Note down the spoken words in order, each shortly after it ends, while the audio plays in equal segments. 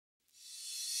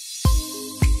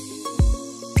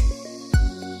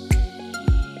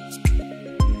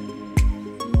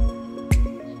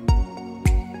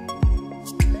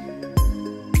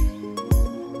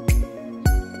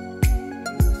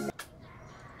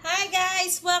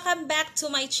guys, welcome back to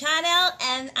my channel,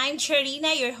 and I'm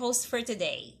Charina, your host for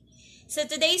today. So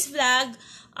today's vlog,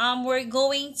 we're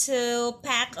going to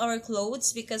pack our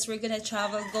clothes because we're gonna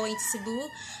travel going to Cebu.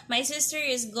 My sister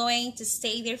is going to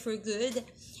stay there for good,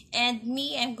 and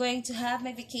me, I'm going to have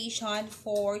my vacation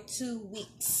for 2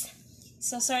 weeks.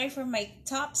 So sorry for my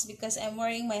tops because I'm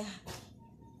wearing my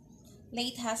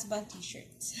late husband t-shirt.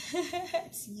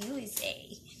 It's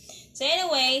USA. So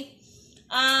anyway,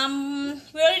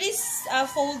 we already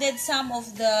folded some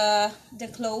of the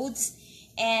clothes,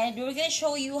 and we're gonna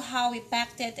show you how we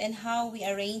packed it and how we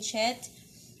arrange it,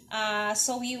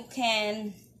 so you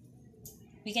can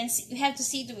see, we have to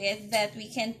see to it that we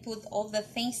can put all the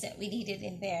things that we needed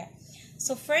in there.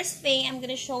 So first thing, I'm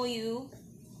gonna show you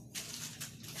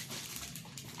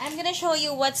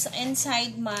what's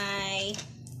inside my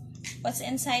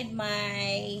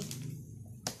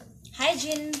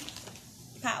hygiene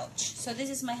pouch. So this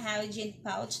is my hygiene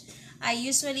pouch. I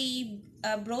usually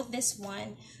brought this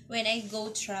one when I go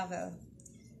travel.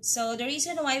 So the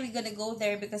reason why we're gonna go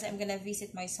there because I'm gonna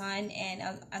visit my son, and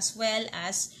as well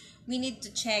as we need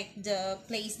to check the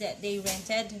place that they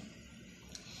rented,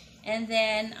 and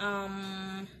then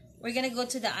we're gonna go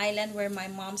to the island where my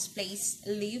mom's place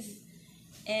live,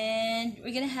 and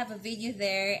we're gonna have a video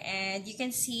there, and you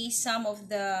can see some of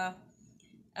the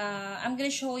I'm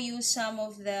gonna show you some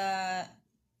of the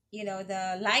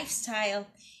the lifestyle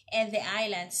and the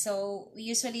island. So we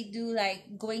usually do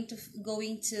like going to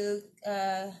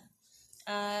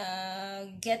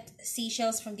get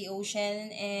seashells from the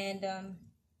ocean, and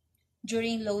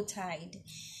during low tide.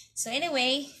 So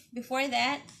anyway, before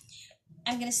that,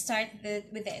 I'm gonna start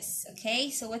with this. Okay,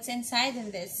 so what's inside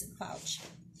in this pouch?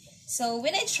 So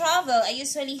when I travel, I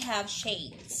usually have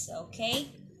shades. Okay,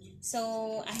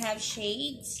 so I have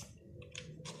shades.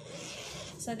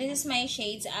 So this is my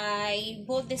shades. I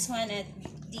bought this one at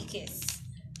Dickies.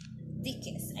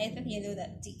 I think you know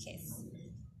that Dickies.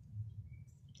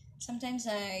 Sometimes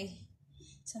I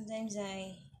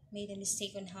made a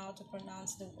mistake on how to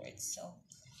pronounce the words, so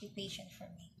be patient for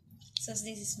me. So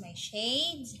this is my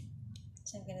shades.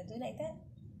 So I'm gonna do like that.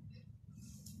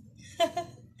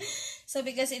 So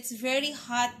because it's very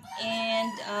hot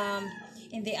and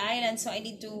in the island, so I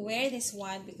need to wear this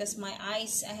one because my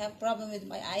eyes, I have problem with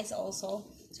my eyes also,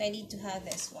 so I need to have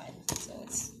this one, so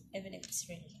it's even if it's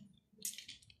really hot.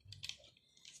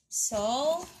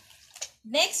 So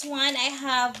next one, I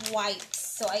have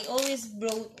wipes. So I always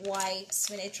brought wipes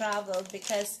when I travel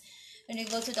because when we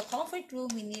go to the comfort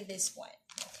room, we need this one.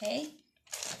 Okay,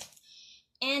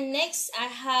 and next I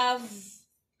have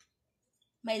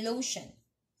my lotion.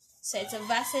 So it's a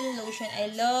Vaseline lotion. I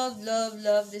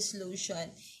love this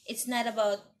lotion. It's not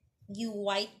about you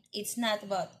white. It's not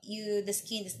about you, the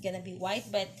skin is gonna be white,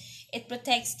 but it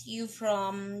protects you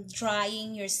from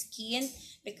drying your skin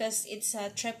because it's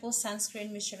a triple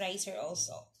sunscreen moisturizer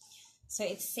also. So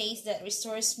it says that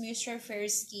restores moisture for your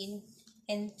skin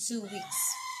in 2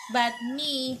 weeks. But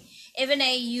me, even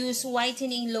I use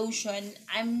whitening lotion,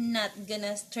 I'm not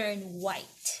gonna turn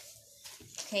white.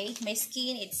 Okay, my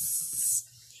skin, it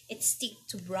stick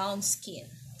to brown skin.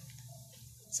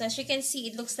 So as you can see,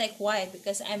 it looks like white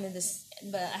because I'm in this,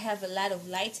 but I have a lot of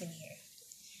light in here.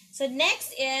 So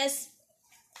next is,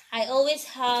 I always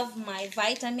have my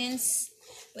vitamins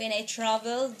when I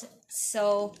traveled.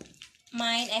 So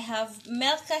mine, I have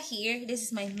Melka here. This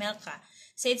is my Melka.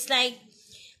 So it's like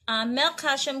milk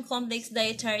calcium complex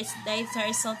dietary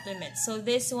supplement. So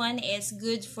this one is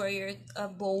good for your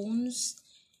bones.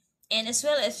 And as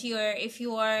well as you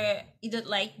don't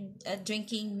like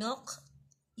drinking milk,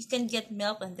 you can get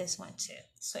milk on this one too.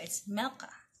 So it's Melka.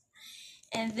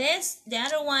 And the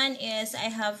other one is, I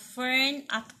have Fern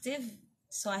Active.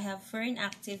 So I have Fern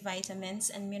Active vitamins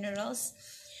and minerals.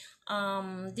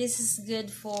 This is good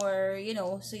for,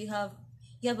 so you have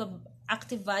a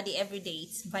active body every day.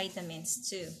 It's vitamins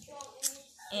too.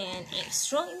 And a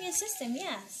strong immune system.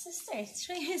 Yeah, sister,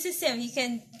 strong immune system. You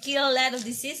can kill a lot of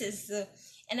diseases. So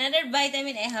another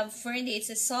vitamin I have Fern, it's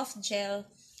a soft gel.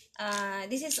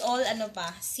 This is all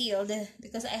sealed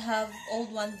because I have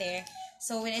old one there.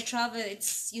 So when I travel,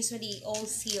 it's usually all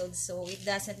sealed, so it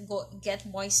doesn't get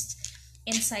moist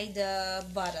inside the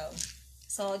bottle.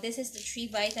 So this is the 3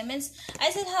 vitamins.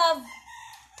 I still have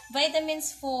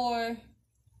vitamins for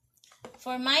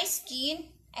my skin.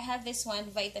 I have this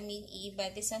one, vitamin E,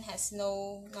 but this one has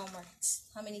no marks.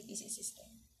 How many pieces is there?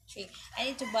 3. I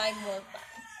need to buy more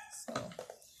packs. So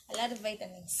a lot of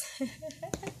vitamins.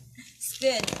 It's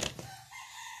good.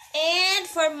 And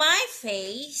for my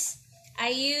face, I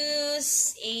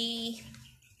use eye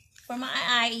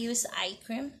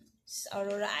cream. It's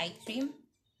Aurora eye cream.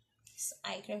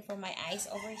 eye cream for my eyes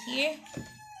over here.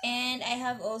 And I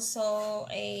have also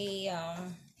a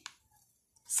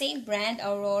same brand,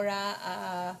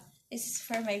 Aurora. This is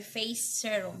for my face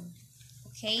serum.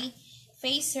 Okay,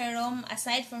 face serum.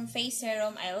 Aside from face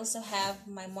serum, I also have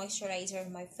my moisturizer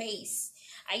on my face.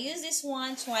 I use this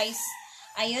one twice.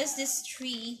 I use this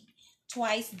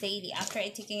twice daily after I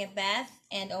taking a bath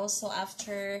and also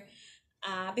after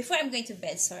before I'm going to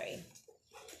bed. Sorry.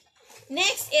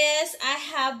 Next is I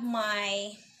have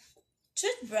my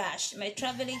toothbrush, my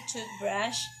traveling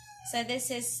toothbrush. So this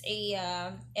is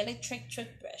a electric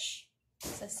toothbrush.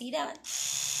 So see that?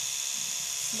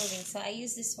 Moving. So I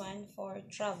use this one for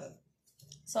travel.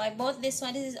 So I bought this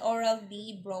one. This is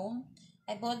Oral-B Brown.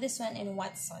 I bought this one in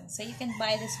Watson. So you can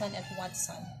buy this one at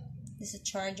Watson. There's a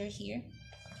charger here.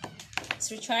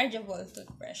 It's rechargeable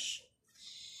toothbrush.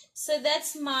 So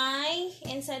that's my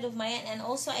inside of my, and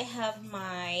also I have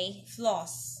my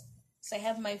floss. So I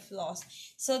have my floss.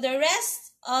 So the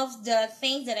rest of the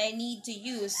things that I need to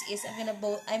use is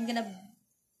I'm gonna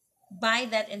buy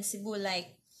that in Cebu,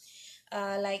 like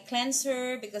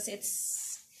cleanser, because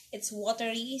it's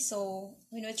watery. So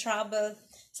when we travel,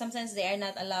 sometimes they are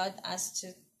not allowed us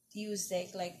to use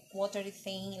like watery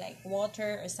thing, like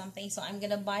water or something. So I'm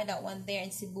gonna buy that one there in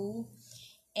Cebu.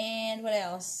 And what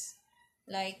else?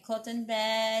 Like cotton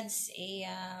pads,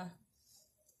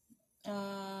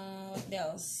 what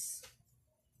else?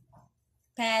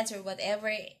 Pads or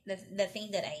whatever the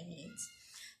thing that I need.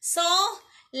 So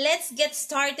let's get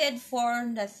started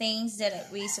for the things that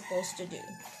we're supposed to do.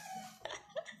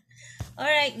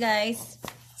 Alright guys,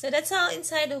 so that's all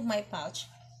inside of my pouch.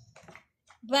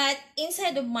 But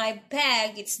inside of my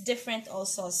bag, it's different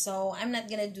also. So I'm not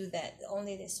gonna do that.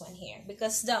 Only this one here.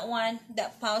 Because that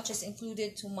pouch is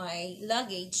included to my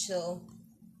luggage. So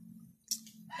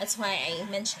that's why I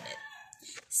mentioned it.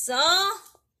 So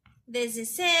this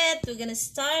is it. We're gonna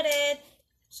start it.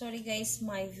 Sorry guys,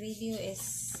 my video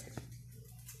is...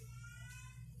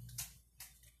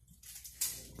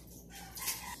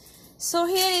 So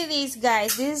here it is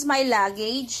guys. This is my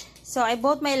luggage. So I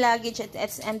bought my luggage at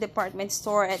SM department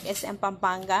store at SM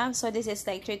Pampanga. So this is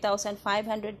like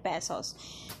 3,500 pesos.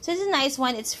 So it's a nice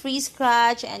one. It's free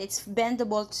scratch and it's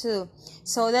bendable too.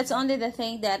 So that's only the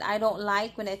thing that I don't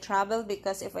like when I travel,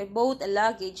 because if I bought a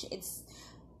luggage,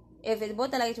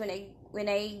 when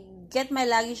I get my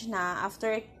luggage now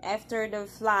after the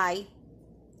flight,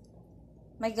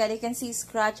 my God, you can see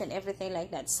scratch and everything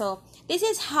like that. So this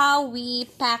is how we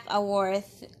pack our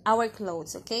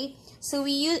clothes, okay? So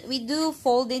we do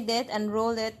folded it and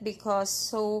roll it, because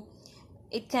so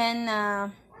it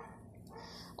can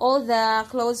all the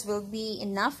clothes will be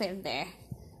enough in there.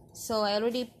 So I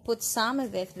already put some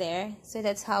of it there. So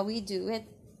that's how we do it.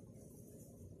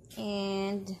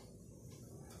 And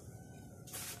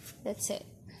that's it.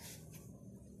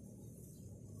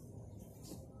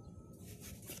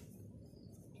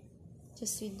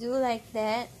 Just we do like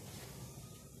that.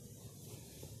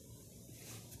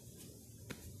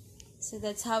 So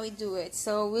that's how we do it.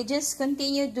 So we'll just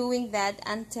continue doing that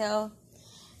until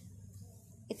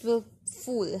it will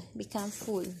become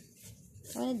full.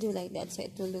 I want to do like that so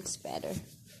it will look better.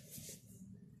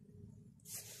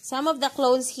 Some of the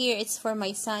clothes here, it's for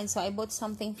my son. So I bought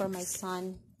something for my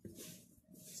son.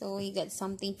 So he got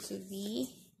something to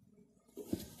be.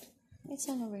 It's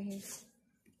on over here.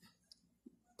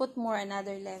 Put more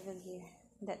another level here.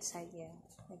 That side, yeah.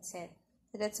 That's it.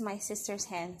 So that's my sister's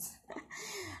hands.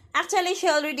 Actually, she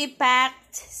already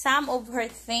packed some of her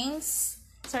things.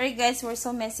 Sorry guys, we're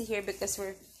so messy here because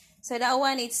so that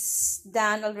one it's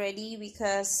done already,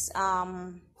 because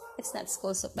it's not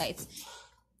school supplies.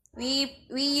 We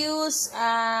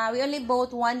only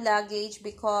bought one luggage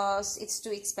because it's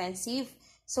too expensive.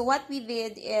 So what we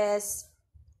did is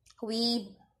we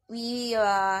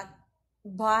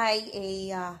buy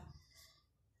a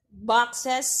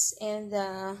boxes in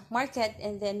the market,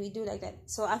 and then we do like that.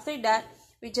 So after that,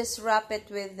 we just wrap it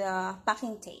with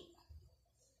packing tape.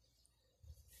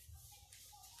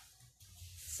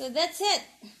 So that's it.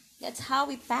 That's how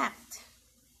we packed.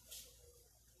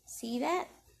 See that?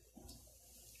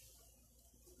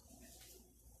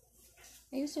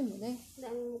 Ayusin mo deh.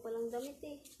 Dami mo palang damit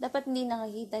eh. Dapat hindi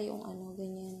nakakita yung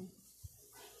ganyan.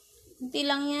 Hindi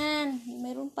lang yan.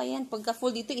 Meron pa yan. Pagka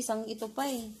full dito, isang ito pa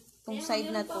eh. Itong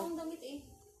side na to. Damit eh.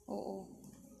 Oo.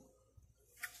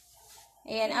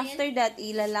 Ayan, after that,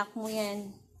 ilalak mo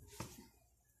yan.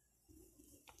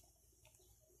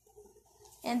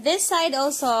 And this side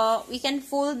also, we can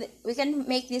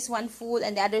make this one full,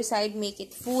 and the other side make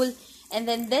it full. And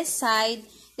then this side,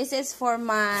 this is for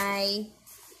my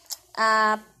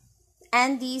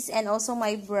undies and also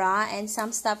my bra and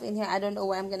some stuff in here. I don't know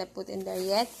what I'm gonna put in there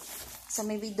yet. So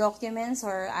maybe documents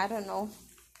or I don't know.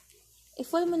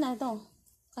 I-full mo na to.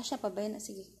 Kasya pa ba yun?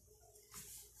 Sige.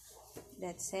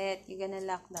 That's it. You're gonna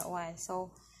lock that one.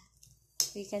 So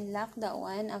we can lock that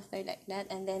one after like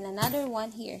that. And then another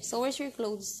one here. So where's your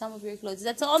clothes? Some of your clothes.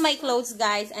 That's all my clothes,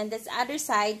 guys. And this other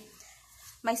side,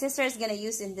 my sister is gonna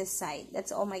use in this side.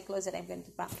 That's all my clothes that I'm going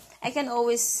to pack. I can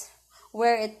always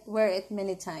wear it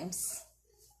many times.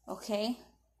 Okay?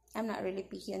 I'm not really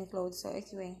picky on clothes, so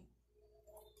anyway.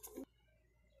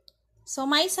 So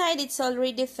my side, it's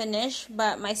already finished,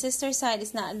 but my sister's side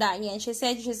is not done yet. She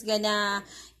said she's gonna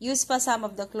use pa some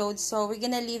of the clothes, so we're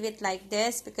gonna leave it like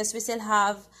this because we still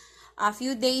have a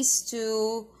few days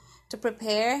to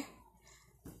prepare.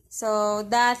 So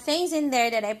the things in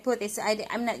there that I put is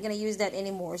I'm not gonna use that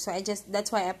anymore. So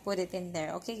that's why I put it in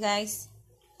there. Okay, guys.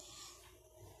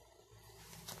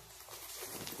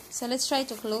 So let's try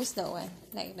to close that one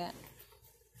like that.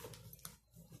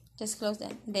 Just close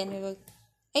that. Then we will.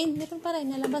 Ay, meron pa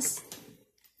rin. Nalabas.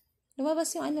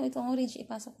 Lumabas yung ano, itong orange.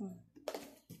 Ipasok mo.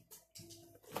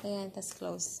 Ayan, tas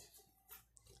close.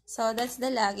 So, that's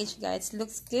the luggage, guys.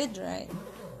 Looks good, right?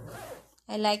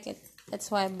 I like it.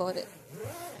 That's why I bought it.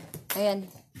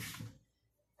 Ayan.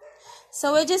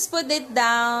 So, we just put it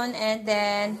down and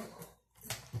then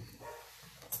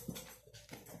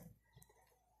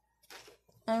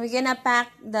and we're gonna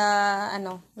pack the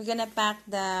we're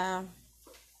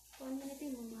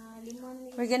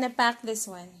gonna pack this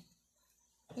one.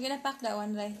 We're gonna pack that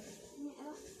one, right?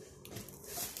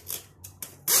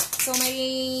 So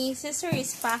my sister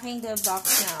is packing the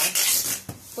box now.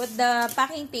 Put the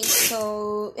packing tape,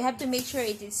 so we have to make sure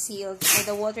it is sealed so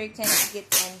the water cannot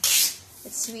get in.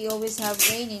 We always have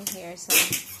rain in here, so.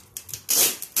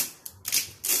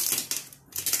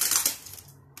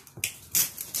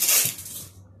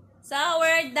 So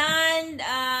we're done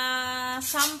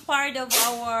some part of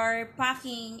our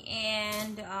packing,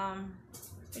 and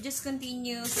we just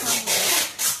continue somewhere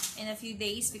in a few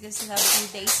days because we have a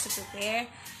few days to prepare.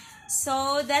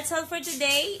 So that's all for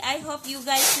today. I hope you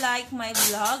guys like my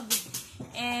vlog,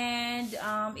 and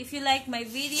if you like my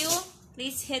video,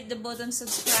 please hit the button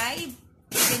subscribe.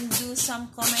 You can do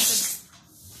some comment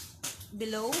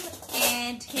below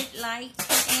and hit like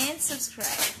and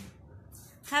subscribe.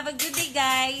 Have a good day,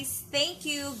 guys. Thank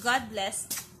you. God bless.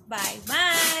 Bye.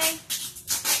 Bye.